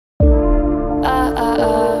Don't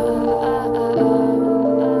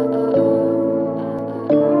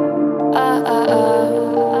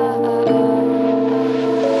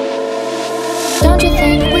you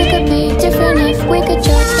think we could be different if we could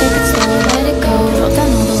just take it slow, let it go, roll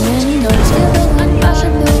down all the windows, feel the wind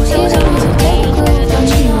rushing through, hear the music, take a clue.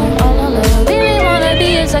 Don't you know all I really wanna be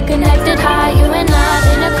is a connected high, you and I,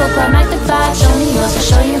 in a cool club, make the vibe. Show me yours, I'll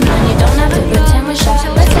show you mine, you don't have to pretend we're shy.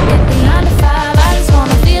 Let's forget the 9 to 5, I just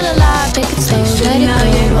wanna feel alive. Take it slow, let it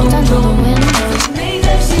go, roll down all the windows.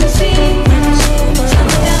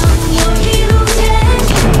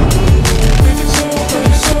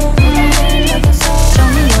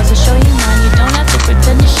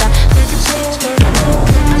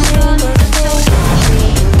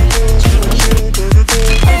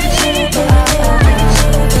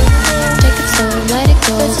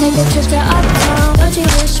 Take a trip to uptown. Don't you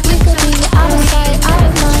wish we could be out of sight, out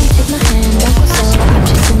of mind? Take my hand, don't go slow. I'm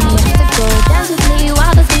chasing the afterglow. Dance with me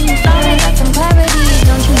while the things flowing, got some clarity.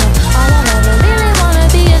 Don't you know all I ever really wanna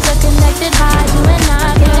be is a connected high. You and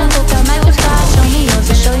I, getting hooked up, make the sky. Show me yours,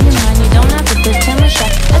 I'll show you mine. You don't have to pretend we're shy.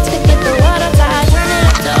 Let's forget the world outside, turn it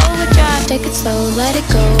up to overdrive. Take it slow, let it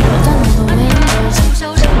go, roll down all the windows.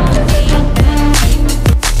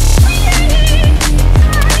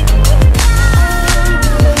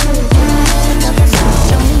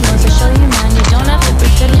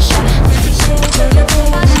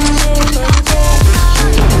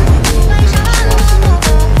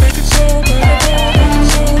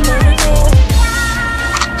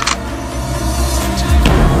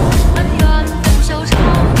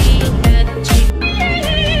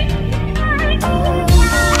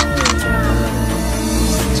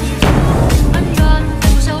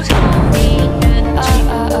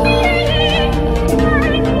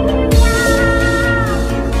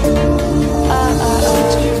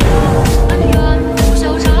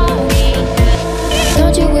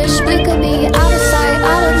 Don't you wish we could be out of sight?